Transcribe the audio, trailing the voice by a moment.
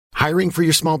Hiring for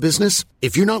your small business?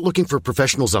 If you're not looking for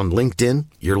professionals on LinkedIn,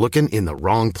 you're looking in the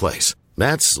wrong place.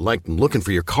 That's like looking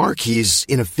for your car keys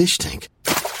in a fish tank.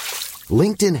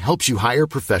 LinkedIn helps you hire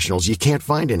professionals you can't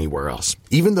find anywhere else,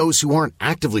 even those who aren't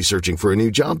actively searching for a new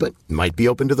job but might be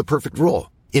open to the perfect role.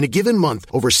 In a given month,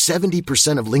 over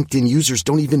 70% of LinkedIn users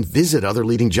don't even visit other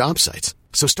leading job sites.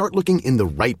 So start looking in the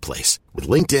right place. With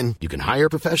LinkedIn, you can hire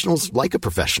professionals like a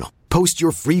professional. Post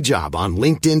your free job on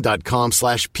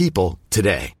linkedin.com/people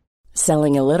today.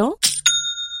 Selling a little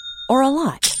or a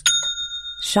lot?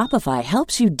 Shopify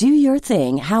helps you do your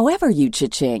thing however you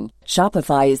cha-ching.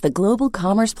 Shopify is the global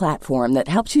commerce platform that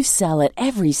helps you sell at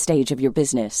every stage of your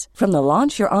business. From the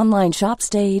launch your online shop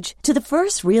stage to the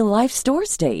first real-life store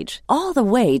stage, all the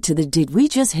way to the did we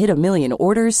just hit a million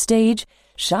orders stage.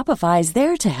 Shopify is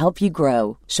there to help you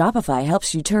grow. Shopify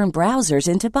helps you turn browsers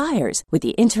into buyers with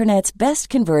the internet's best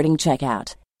converting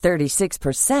checkout.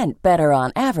 36% better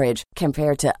on average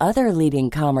compared to other leading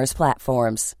commerce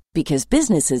platforms. Because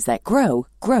businesses that grow,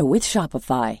 grow with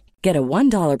Shopify. Get a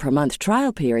 $1 per month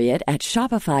trial period at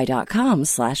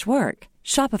shopify.com/work.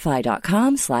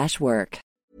 Shopify.com/work.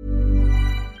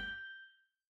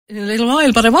 In a little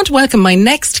while, but I want to welcome my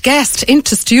next guest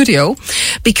into studio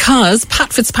because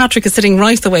Pat Fitzpatrick is sitting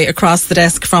right the way across the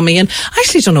desk from me, and I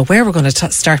actually don't know where we're going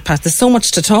to start, Pat. There's so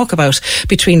much to talk about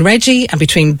between Reggie and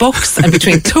between books and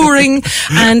between touring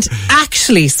and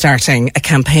actually starting a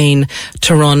campaign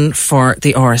to run for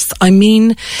the Áras. I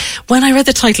mean, when I read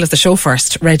the title of the show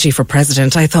first, Reggie for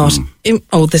President, I thought,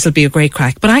 oh, this will be a great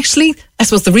crack. But actually, I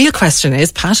suppose the real question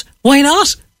is, Pat, why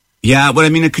not? Yeah, well, I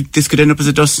mean, this could end up as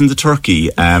a Dustin the Turkey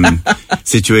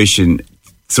situation.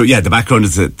 So, yeah, the background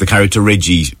is the character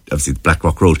Reggie, obviously, the Black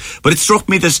Rock Road. But it struck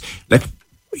me that, like,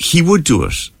 he would do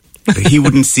it. He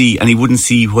wouldn't see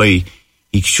why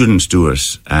he shouldn't do it.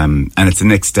 And it's the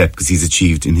next step because he's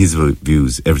achieved, in his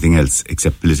views, everything else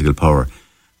except political power.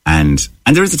 And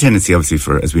there is a tendency,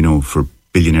 obviously, as we know, for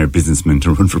billionaire businessmen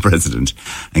to run for president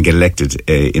and get elected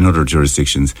in other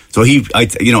jurisdictions. So I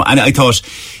thought,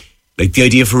 like, the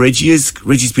idea for Reggie's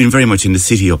been very much in the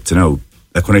city up to now.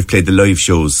 Like, when I've played the live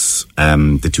shows,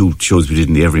 the 2 shows we did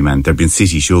in the Everyman, they've been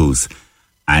city shows,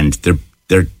 and they're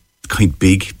kind of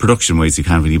big production-wise. You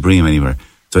can't really bring them anywhere.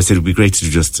 So I said it'd be great to do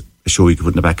just a show you could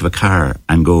put in the back of a car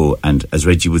and go, and as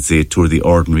Reggie would say, tour the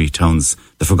ordinary towns,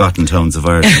 the forgotten towns of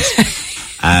Ireland.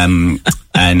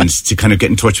 And to kind of get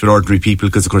in touch with ordinary people,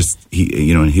 because of course he,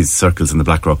 in his circles on the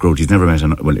Black Rock Road, he's never met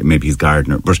maybe his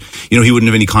gardener, but he wouldn't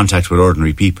have any contact with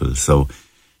ordinary people. So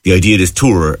the idea of this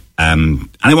tour, and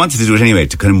I wanted to do it anyway,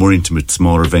 to kind of more intimate,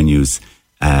 smaller venues,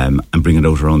 and bring it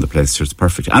out around the place. So it's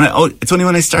perfect. And it's only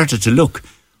when I started to look,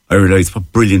 I realised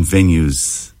what brilliant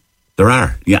venues there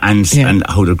are, and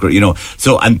how they're great,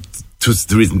 So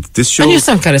the reason this show, and you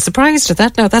sound kind of surprised at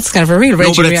that. No, that's kind of a real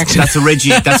Reggie reaction. That's a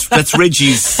Reggie. That's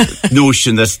Reggie's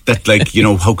notion that like,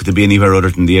 how could there be anywhere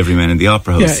other than the Everyman in the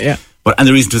Opera House? Yeah. And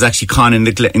the reason it was actually Con in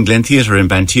Glen Theatre in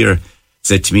Bantir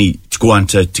said to me to go on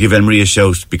to give Anne-Marie a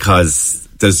shout, because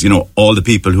there's all the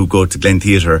people who go to Glen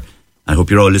Theatre. I hope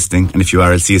you're all listening, and if you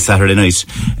are, I'll see you Saturday night,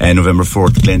 November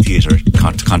 4th, Glen Theatre.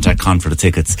 Contact Con for the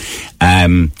tickets.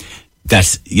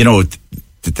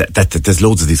 That there's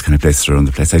loads of these kind of places around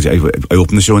the place. I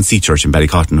opened the show in Seachurch in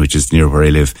Ballycotton, which is near where I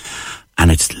live,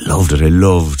 and I just loved it. I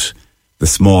loved the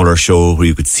smaller show where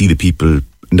you could see the people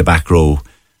in the back row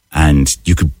and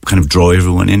you could kind of draw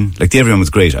everyone in. Like, the Everyman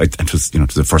was great. It was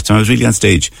the first time I was really on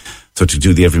stage. So to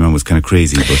do the Everyman was kind of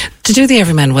crazy. But to do the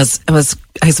Everyman was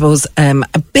I suppose, a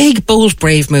big, bold,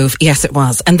 brave move. Yes, it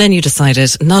was. And then you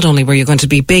decided not only were you going to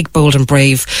be big, bold and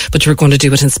brave, but you were going to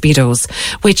do it in Speedos,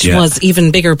 which was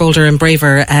even bigger, bolder and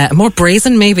braver, more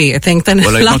brazen maybe, I think, than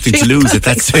Well, I had nothing to lose at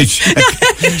that stage.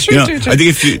 True. I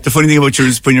think the funny thing about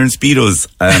when you're in Speedos,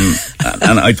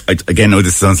 and I again,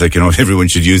 this sounds like, everyone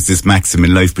should use this maxim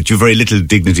in life, but you've very little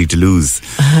dignity to lose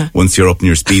once you're up in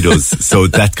your Speedos. So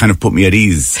that kind of put me at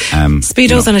ease.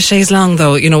 Speedos and a chaise longue,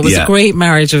 though, was a great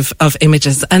marriage of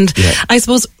images. And I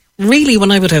suppose, really,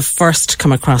 when I would have first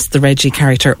come across the Reggie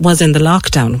character was in the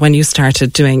lockdown, when you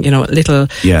started doing, little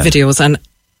videos. And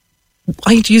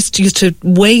I used to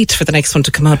wait for the next one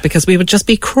to come out, because we would just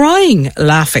be crying,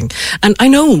 laughing. And I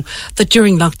know that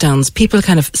during lockdowns, people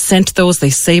kind of sent those,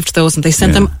 they saved those, and they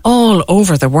sent them all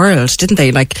over the world, didn't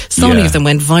they? Like, so many of them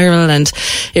went viral, and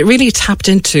it really tapped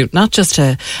into not just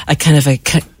a kind of a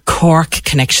Cork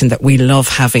connection that we love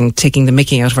having, taking the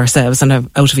mickey out of ourselves and out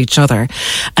of each other,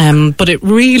 but it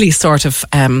really sort of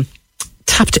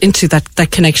tapped into that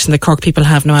connection that Cork people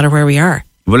have no matter where we are.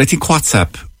 Well, I think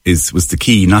WhatsApp was the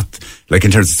key, not like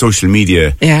in terms of social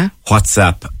media,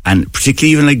 WhatsApp, and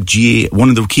particularly even like GA. One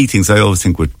of the key things I always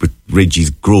think with Reggie's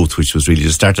growth, which was really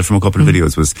just started from a couple of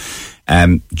videos, was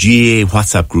GA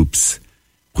WhatsApp groups,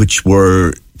 which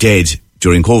were dead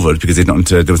during COVID because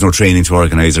there was no training to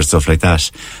organise or stuff like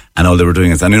that, and all they were doing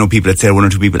is, and I know people that say 1 or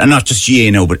 2 people, and not just GA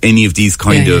now, but any of these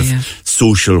kind of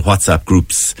social WhatsApp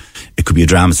groups, it could be a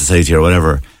drama society or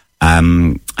whatever,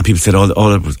 and people said all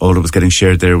that was getting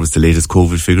shared there was the latest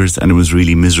COVID figures, and it was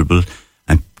really miserable,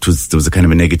 and there was a kind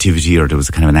of a negativity, or there was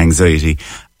a kind of an anxiety,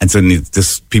 and suddenly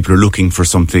people are looking for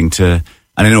something to,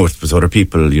 and I know it was other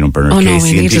people, Bernard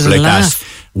Casey and people like that,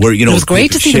 were, it was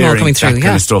great to see them all coming through, that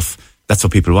kind of stuff. That's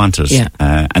what people wanted.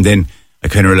 And then I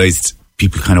kind of realised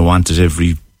people kind of want it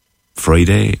every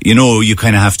Friday. You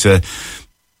kind of have to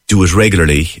do it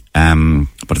regularly.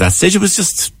 But at that stage, it was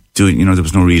just doing, there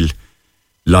was no real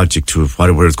logic to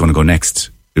where it's going to go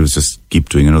next. It was just keep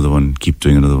doing another one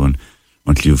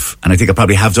until and I think I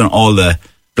probably have done all the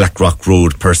Blackrock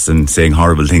Road person saying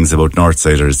horrible things about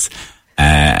Northsiders.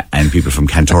 And people from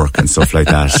Kanturk and stuff like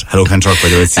that. Hello, Kanturk, by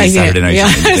the way. See you Saturday night.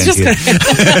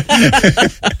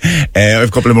 I have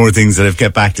a couple of more things that I've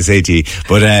kept back to say to you.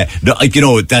 But,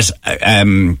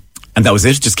 and that was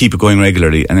it. Just keep it going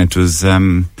regularly. And it was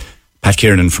Pat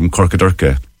Kiernan from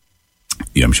Corkadurka.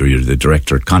 Yeah, I'm sure you're the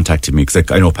director. Contacted me because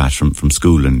I know Pat from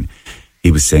school, and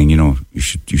he was saying, you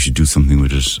should do something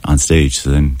with it on stage. So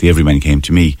then the Everyman came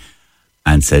to me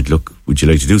and said, look, would you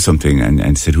like to do something?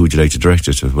 And said, who would you like to direct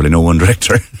it to? Well, I know one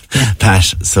director, Pat,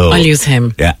 so I'll use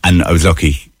him. Yeah, and I was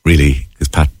lucky, really, because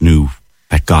Pat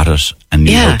got it and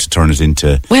knew how to turn it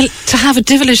into... Well, to have a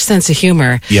devilish sense of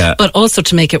humour, but also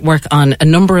to make it work on a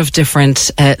number of different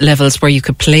levels where you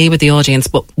could play with the audience,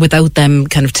 but without them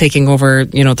kind of taking over,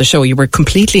 the show. You were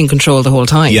completely in control the whole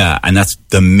time. Yeah, and that's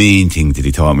the main thing that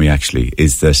he taught me, actually,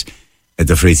 is that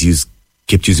the phrase he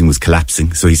kept using was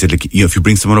collapsing. So he said, if you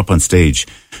bring someone up on stage,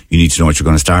 you need to know what you're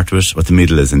going to start with, what the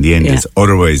middle is and the end is.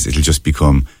 Otherwise, it'll just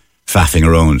become faffing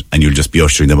around and you'll just be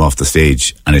ushering them off the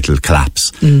stage and it'll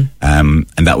collapse. And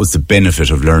that was the benefit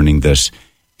of learning that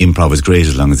improv is great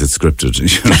as long as it's scripted. You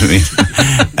know what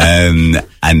I mean?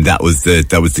 And that was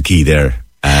the key there.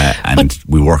 And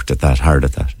we worked hard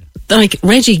at that. Like,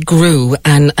 Reggie grew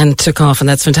and took off, and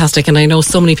that's fantastic. And I know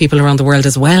so many people around the world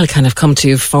as well kind of come to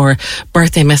you for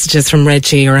birthday messages from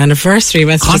Reggie or anniversary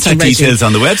messages from Reggie. Contact details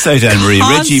on the website, Anne-Marie.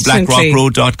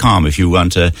 ReggieBlackrockRoad.com if you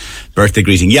want a birthday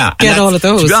greeting. Yeah. Get all of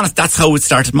those. To be honest, that's how it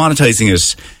started monetizing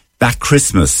it. That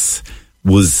Christmas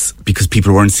was because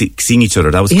people weren't seeing each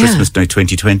other. That was Christmas night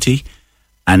 2020.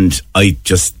 And I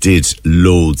just did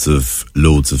loads of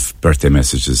birthday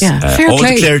messages. All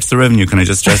declared to the revenue. Can I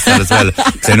just stress that as well?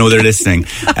 Because I know they're listening.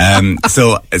 But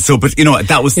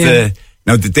that was now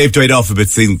they've died off a bit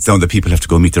since now that people have to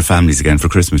go meet their families again for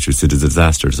Christmas, which is a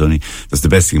disaster. That's the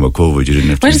best thing about COVID. You didn't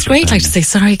have to. Well, it's great, like to say,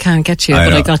 sorry, I can't get you,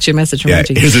 but I got you a message from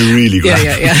Reggie. Here's a really great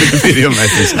video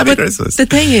message. Happy Christmas. The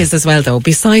thing is, as well, though,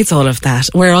 besides all of that,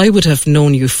 where I would have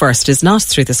known you first is not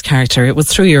through this character. It was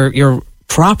through your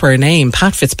proper name,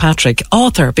 Pat Fitzpatrick,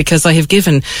 author, because I have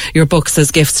given your books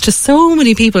as gifts to so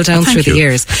many people down through the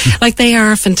years. Like, they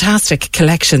are fantastic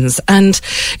collections. And,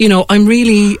 I'm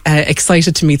really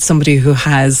excited to meet somebody who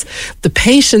has the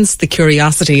patience, the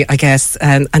curiosity, I guess,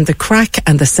 and the crack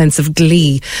and the sense of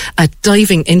glee at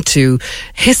diving into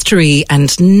history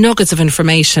and nuggets of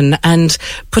information and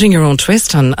putting your own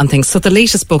twist on things. So the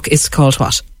latest book is called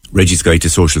what? Reggie's Guide to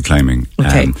Social Climbing.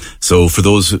 Okay. So for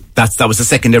those, that was the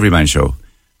second Everyman show.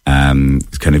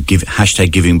 Kind of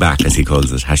hashtag giving back, as he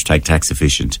calls it, hashtag tax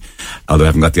efficient. Although I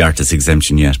haven't got the artist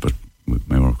exemption yet, but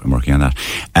I'm working on that.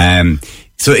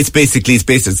 So it's based,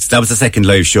 that was the second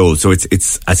live show. So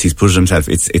it's as he's put it himself,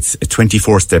 it's a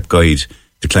 24-step guide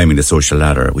to climbing the social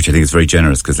ladder, which I think is very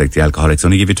generous because, like, the alcoholics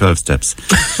only give you 12 steps,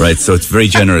 right? So it's very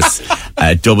generous,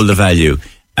 double the value.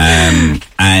 And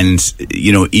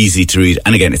easy to read,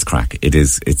 and again, it's crack.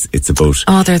 It's about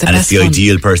they're the and best. It's the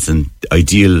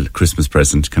ideal Christmas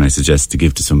present, can I suggest, to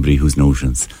give to somebody who's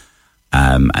notions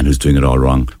and who's doing it all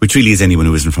wrong, which really is anyone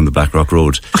who isn't from the Blackrock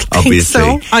Road.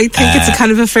 Obviously, I think it's a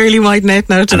kind of a fairly wide net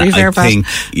now, to be fair. I think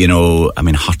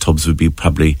hot tubs would be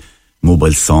probably mobile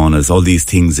saunas, all these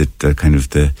things that are kind of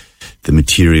the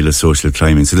material of social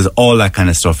climbing. So there's all that kind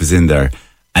of stuff is in there.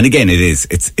 And again, it's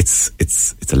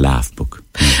a laugh book.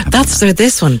 That's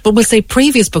this one. But we'll say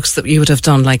previous books that you would have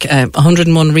done, like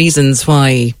 101 Reasons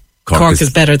Why Cork is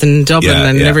better than Dublin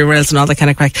and everywhere else and all that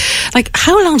kind of crack. Like,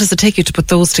 how long does it take you to put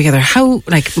those together? How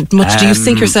much do you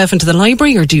sink yourself into the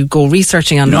library, or do you go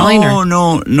researching online?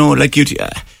 No. Like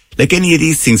any of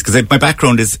these things, because my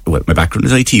background is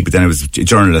IT, but then I was a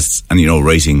journalist and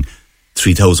writing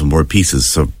 3,000 word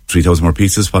pieces. So 3,000 word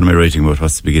pieces, what am I writing about?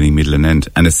 What's the beginning, middle and end?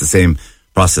 And it's the same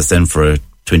process then for a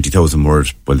 20,000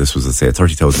 word, well, this was, let's say, a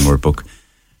 30,000 word book.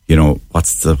 You know,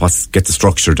 get the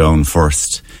structure down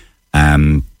first.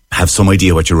 Have some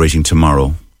idea what you're writing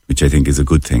tomorrow, which I think is a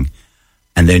good thing.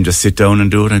 And then just sit down and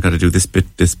do it. I got to do this bit,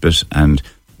 and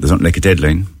there's not like a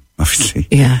deadline, obviously.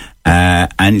 Yeah.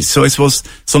 And so I suppose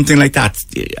something like that,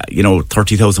 you know,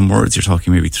 30,000 words, you're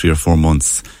talking maybe 3 or 4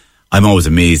 months. I'm always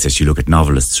amazed as you look at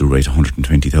novelists who write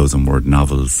 120,000 word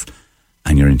novels,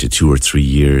 and you're into 2 or 3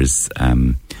 years.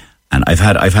 And I've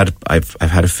had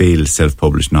a failed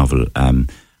self-published novel,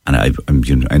 and I'm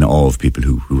in awe of people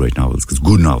who write novels, because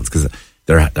good novels, because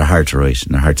they're hard to write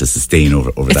and they're hard to sustain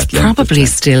over that length. It's probably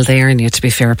still there in you, to be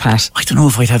fair, Pat. I don't know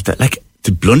if I'd have that. Like,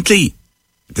 bluntly,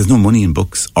 there's no money in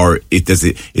books, or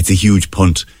it's a huge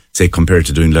punt, say, compared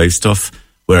to doing live stuff,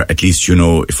 where at least, you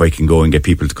know, if I can go and get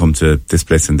people to come to this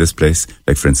place and this place,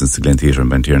 like for instance the Glen Theatre in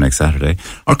Bantier next Saturday,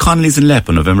 or Connolly's in Lepp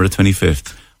on November the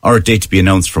 25th, or a date to be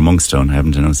announced for Monkstown, I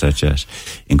haven't announced that yet,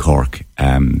 in Cork,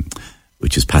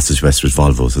 which is Passage West with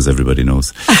Volvos, as everybody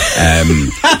knows.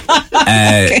 Okay.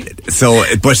 A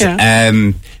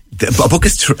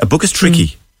book is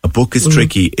tricky. A book is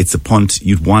tricky. It's a punt.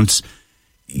 You'd want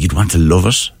to love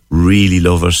it, really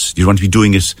love it. You'd want to be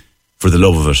doing it for the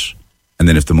love of it. And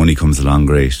then if the money comes along,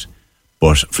 great.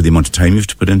 But for the amount of time you have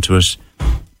to put into it,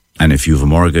 and if you have a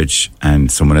mortgage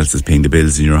and someone else is paying the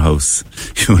bills in your house,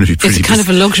 you want to be pretty... It's kind of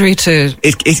a luxury to...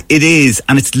 It is,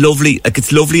 and it's lovely. Like,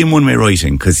 it's lovely in one-way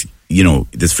writing, because, you know,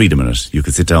 there's freedom in it. You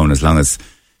can sit down as long as,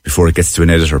 before it gets to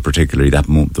an editor, particularly that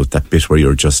bit where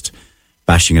you're just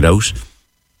bashing it out.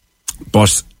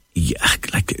 But, yeah,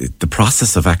 like, the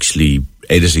process of actually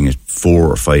editing it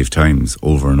 4 or 5 times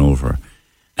over and over,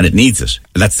 and it needs it.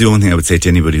 That's the only thing I would say to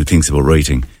anybody who thinks about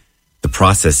writing. The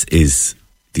process is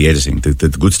the editing.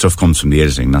 The good stuff comes from the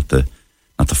editing, not the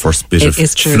first bit of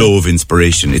flow of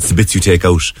inspiration. It's the bits you take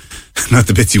out, not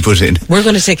the bits you put in. We're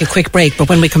going to take a quick break, but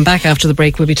when we come back after the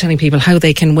break, we'll be telling people how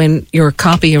they can win your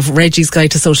copy of Reggie's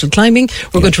Guide to Social Climbing.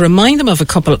 We're going to remind them of a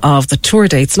couple of the tour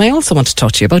dates, and I also want to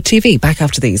talk to you about TV. Back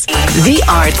after these. The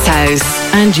Arts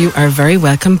House. And you are very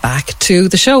welcome back to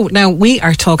the show. Now, we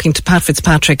are talking to Pat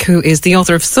Fitzpatrick, who is the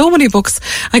author of so many books.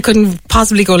 I couldn't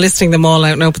possibly go listing them all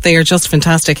out now, but they are just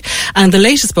fantastic. And the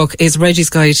latest book is Reggie's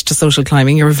Guide to Social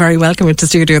Climbing. You're very welcome into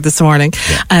studio this morning.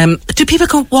 Yeah. Do people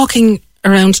go walking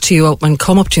around to you and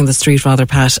come up to you in the street, rather,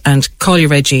 Pat, and call you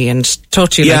Reggie and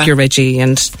talk to you like you're Reggie?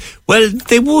 And well,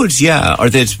 they would, yeah. Or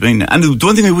they'd, and the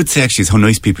one thing I would say actually is how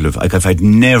nice people have. Like, I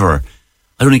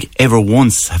don't think ever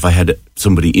once have I had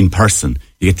somebody in person.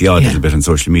 You get the odd little bit on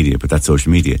social media, but that's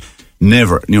social media.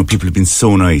 Never, you know, people have been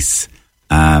so nice.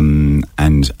 And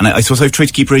I suppose I've tried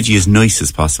to keep Reggie as nice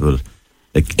as possible.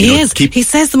 Like, he is. He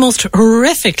says the most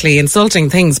horrifically insulting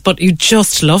things, but you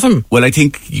just love him. Well, I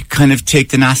think you kind of take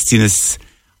the nastiness.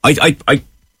 I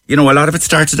you know, a lot of it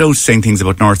started out saying things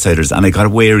about Northsiders, and I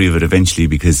got wary of it eventually,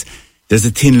 because there's a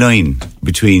thin line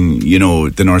between, you know,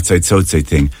 the Northside, Southside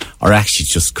thing, or actually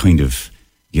just kind of,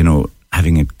 you know,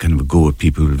 having a kind of a go at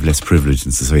people who have less privilege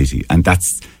in society. And that,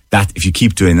 if you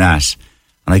keep doing that,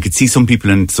 and I could see some people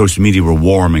in social media were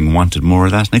warming, wanted more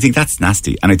of that, and I think that's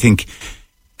nasty. And I think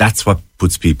that's what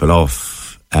puts people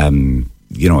off. You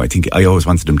know, I think I always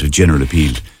wanted them to have general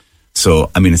appeal. So,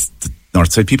 I mean, it's the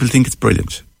Northside people think it's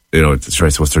brilliant. You know, it's right, I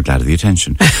suppose they're glad of the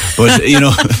attention. But, you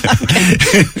know,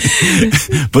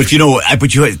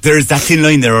 there's that thin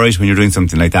line there, all right, when you're doing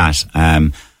something like that.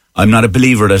 I'm not a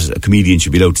believer that a comedian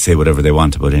should be allowed to say whatever they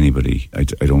want about anybody. I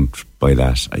don't buy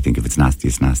that. I think if it's nasty,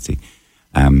 it's nasty.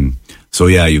 So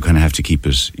yeah, you kind of have to keep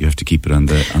it. You have to keep it on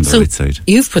the right side.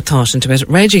 You've put thought into it.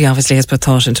 Reggie obviously has put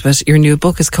thought into it. Your new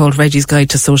book is called Reggie's Guide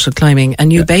to Social Climbing,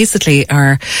 and you basically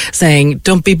are saying,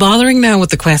 don't be bothering now with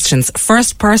the questions.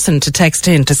 First person to text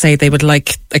in to say they would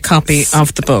like a copy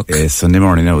of the book. Sunday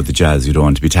morning now with the jazz, you don't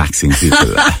want to be taxing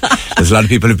people. There's a lot of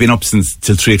people who've been up since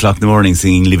till 3 o'clock in the morning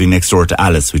singing "Living Next Door to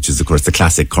Alice," which is of course the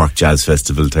classic Cork Jazz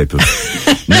Festival type of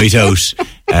night out.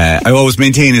 I always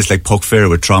maintain it's like Puck Fair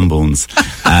with trombones.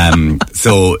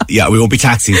 So yeah, we won't be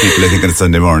taxing people, I think, on a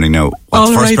Sunday morning now.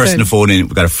 What's the first person to phone in?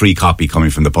 We've got a free copy coming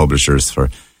from the publishers for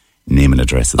name and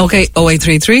address. Okay,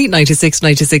 0833 96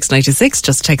 96 96.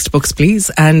 Just text books,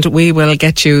 please, and we will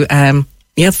get you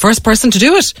the first person to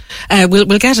do it.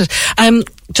 We'll get it.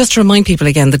 Just to remind people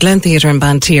again, the Glen Theatre in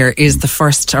Bantier is the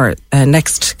first or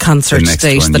next concert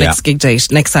date, the next gig date,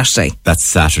 next Saturday.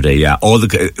 That's Saturday, yeah. All the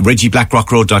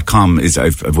ReggieBlackrockRoad.com is a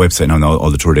website now.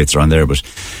 All the tour dates are on there. But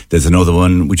there's another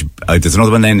one there's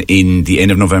another one then in the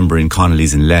end of November in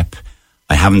Connolly's in Lepp.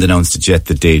 I haven't announced it yet,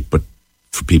 the date, but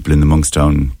for people in the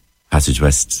Monkstown, Passage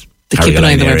West keep an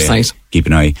eye on the website. Keep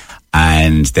an eye.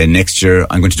 And then next year,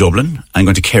 I'm going to Dublin. I'm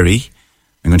going to Kerry.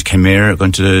 I'm going to Kenmare. I'm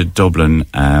going to Dublin.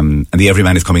 And the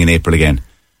Everyman is coming in April again.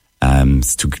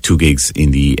 It's two gigs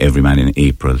in the Everyman in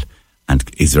April. And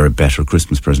is there a better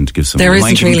Christmas present to give someone? There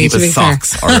isn't really, to be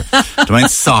socks fair. Or do mind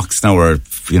socks now, or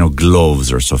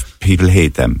gloves or stuff? People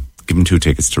hate them. Give them 2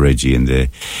 tickets to Reggie in the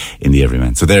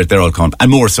Everyman. So they're all coming,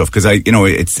 and more stuff, because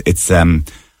it's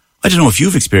I don't know if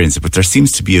you've experienced it, but there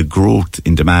seems to be a growth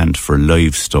in demand for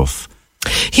live stuff.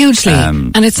 Hugely.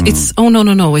 And it's oh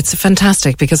no, it's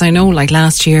fantastic, because I know like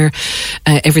last year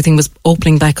everything was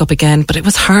opening back up again, but it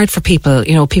was hard for people.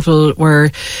 People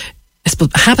were, I suppose,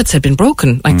 habits had been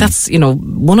broken. Like that's,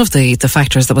 one of the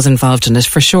factors that was involved in it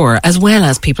for sure, as well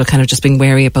as people kind of just being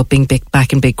wary about being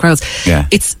back in big crowds. Yeah.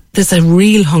 There's a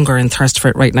real hunger and thirst for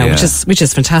it right now, which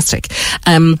is fantastic.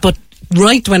 But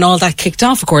right when all that kicked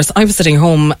off, of course, I was sitting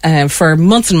home for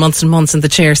months and months and months in the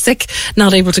chair, sick,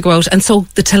 not able to go out. And so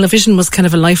the television was kind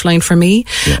of a lifeline for me.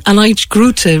 Yeah. And I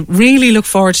grew to really look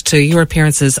forward to your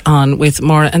appearances on with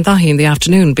Maura and Dahi in the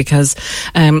afternoon, because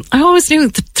I always knew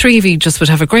the three of you just would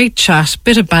have a great chat,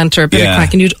 bit of banter, a bit of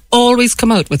crack, and you'd always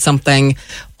come out with something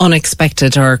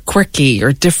unexpected or quirky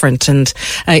or different. And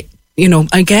I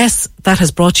guess that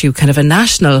has brought you kind of a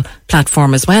national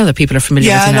platform as well that people are familiar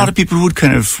with. Yeah, a lot of people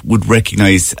would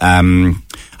recognise. I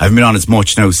haven't been on as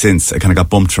much now since I kind of got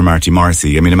bumped from Marty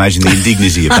Morrissey. I mean, imagine the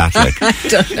indignity of that. Like, I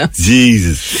don't know.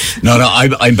 Jesus. No,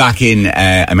 I'm back in.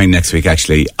 I'm in next week,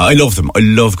 actually. I love them. I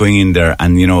love going in there.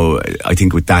 And, I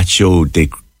think with that show, they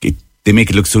make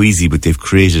it look so easy, but they've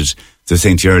created, as I was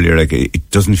saying to you earlier, like, it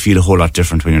doesn't feel a whole lot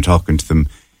different when you're talking to them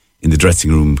in the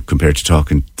dressing room compared to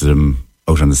talking to them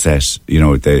out on the set.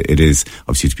 It is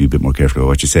obviously to be a bit more careful about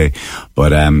what you say,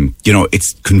 but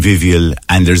it's convivial,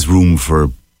 and there's room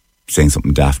for saying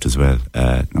something daft as well.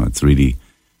 It's really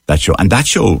that show, and that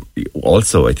show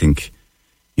also, I think,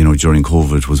 during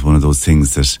COVID was one of those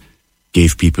things that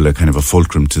gave people a kind of a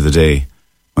fulcrum to the day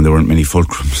when there weren't many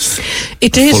fulcrums.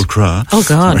 It did. Fulcra. Oh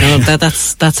God, no,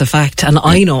 that's a fact. And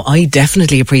I know I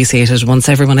definitely appreciated once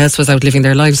everyone else was out living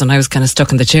their lives and I was kind of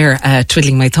stuck in the chair,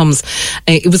 twiddling my thumbs.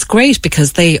 It was great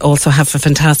because they also have a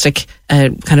fantastic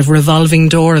kind of revolving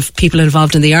door of people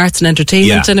involved in the arts and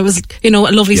entertainment, and it was, a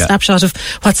lovely snapshot of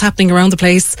what's happening around the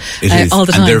place all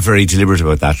the time. And they're very deliberate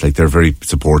about that. Like, they're very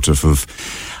supportive of.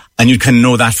 And you can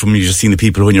know that from you just seeing the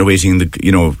people when you're waiting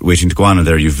waiting to go on, and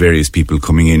there you've various people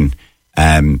coming in.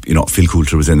 Phil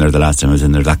Coulter was in there the last time I was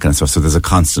in there, that kind of stuff. So there's a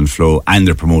constant flow, and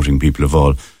they're promoting people of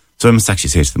all. So I must actually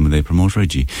say to them when they promote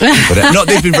Reggie. But no,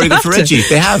 they've been very good for Reggie.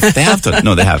 They have done.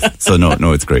 No, they have. So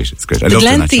no, it's great. It's great. I love the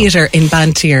Glen Theatre in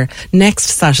Bantier next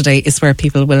Saturday is where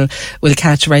people will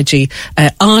catch Reggie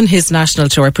on his national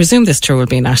tour. I presume this tour will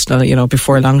be national,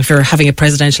 before long, if you're having a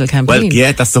presidential campaign. Well,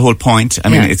 yeah, that's the whole point. I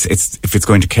mean, it's if it's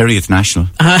going to Kerry, it's national.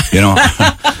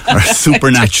 Or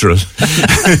supernatural.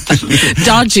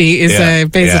 Dodgy is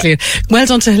basically. Well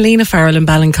done to Helena Farrell in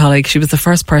Ballincollig. She was the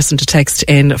first person to text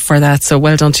in for that. So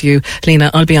well done to you,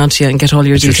 Helena. I'll be on to you and get all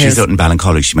your details. If she's out in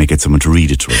Ballincollig, she might get someone to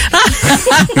read it to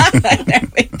her. There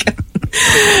we go.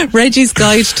 Reggie's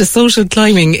Guide to Social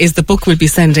Climbing is the book we'll be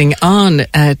sending on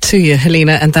to you,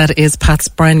 Helena, and that is Pat's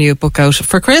brand new book out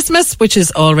for Christmas, which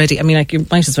is already, I mean, like, you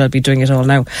might as well be doing it all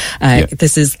now.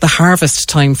 This is the harvest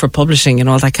time for publishing and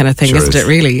all that kind of thing, isn't it,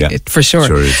 really? Yeah. For sure.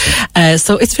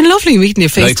 So it's been lovely meeting you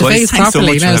face to face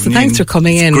properly now, so thanks for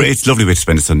coming in. Great. It's a lovely way to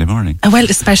spend a Sunday morning. Well,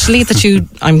 especially that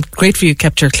I'm grateful you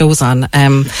kept your clothes on,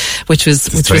 which was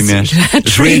it's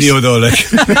radio though,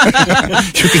 like. You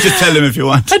can just tell them if you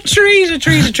want. A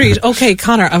treat. Okay,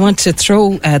 Conor, I want to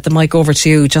throw the mic over to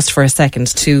you just for a second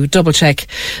to double check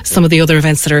some of the other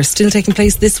events that are still taking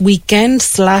place this weekend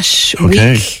 /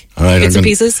 week. All right, bits and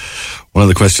pieces. One of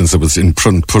the questions that was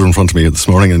put in front of me this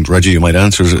morning, and Reggie, you might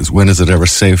answer it, is when is it ever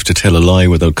safe to tell a lie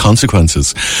without consequences?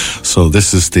 So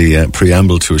this is the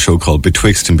preamble to a show called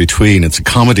Betwixt and Between. It's a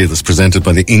comedy that's presented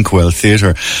by the Inkwell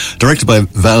Theatre, directed by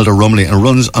Valda Rumley, and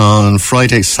runs on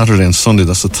Friday, Saturday and Sunday.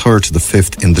 That's the 3rd to the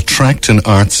 5th in the Tracton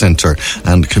Arts Centre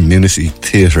and Community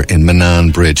Theatre in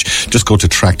Manan Bridge. Just go to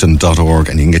tracton.org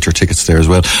and you can get your tickets there as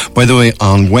well. By the way,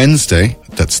 on Wednesday,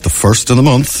 that's the 1st of the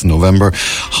month, November,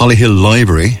 Hollyhill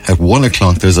Library at 1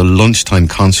 o'clock, there's a lunchtime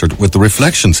concert with the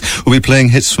Reflections. We'll be playing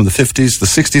hits from the 50s, the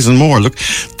 60s and more. Look,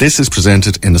 this is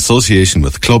presented in association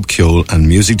with Club Keole and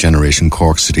Music Generation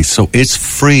Cork City. So it's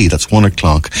free. That's 1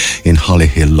 o'clock in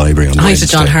Hollyhill Library on Wednesday.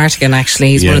 Hi to John Hartigan,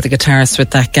 actually. He's one of the guitarists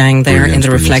with that gang there in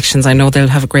the Reflections. I know they'll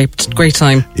have a great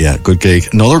time. Yeah, good gig.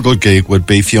 Another good gig would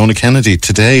be Fiona Kennedy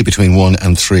today between 1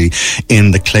 and 3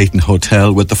 in the Clayton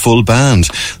Hotel with the full band.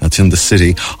 That's in the city.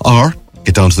 Or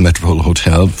get down to the Metropole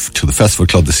Hotel to the Festival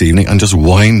Club this evening and just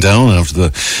wind down after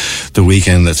the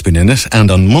weekend that's been in it.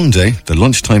 And on Monday, the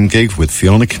lunchtime gig with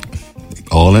Fiona,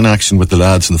 all in action with the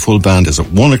lads and the full band, is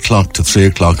at 1 o'clock to 3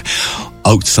 o'clock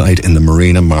outside in the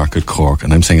Marina Market, Cork.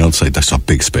 And I'm saying outside, that's a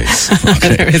big space.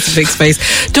 Okay. There is a big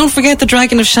space. Don't forget the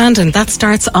Dragon of Shandon. That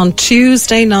starts on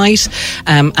Tuesday night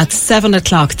at 7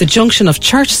 o'clock. The junction of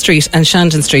Church Street and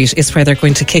Shandon Street is where they're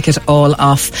going to kick it all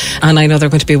off. And I know they're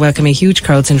going to be welcoming huge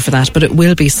crowds in for that, but it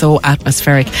will be so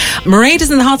atmospheric. Mairead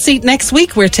is in the hot seat next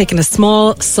week. We're taking a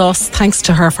small sauce. Thanks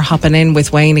to her for hopping in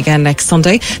with Wayne again next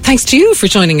Sunday. Thanks to you for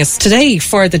joining us today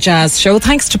for the Jazz Show.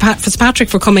 Thanks to Fitzpatrick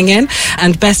for coming in,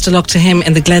 and best of luck to him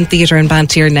in the Glen Theatre in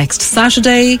Bantier next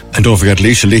Saturday. And don't forget,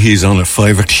 Leisha Leahy's on at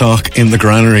 5 o'clock in the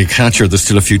Granary. Catch her, there's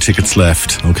still a few tickets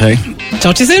left, okay?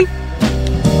 Talk to you soon.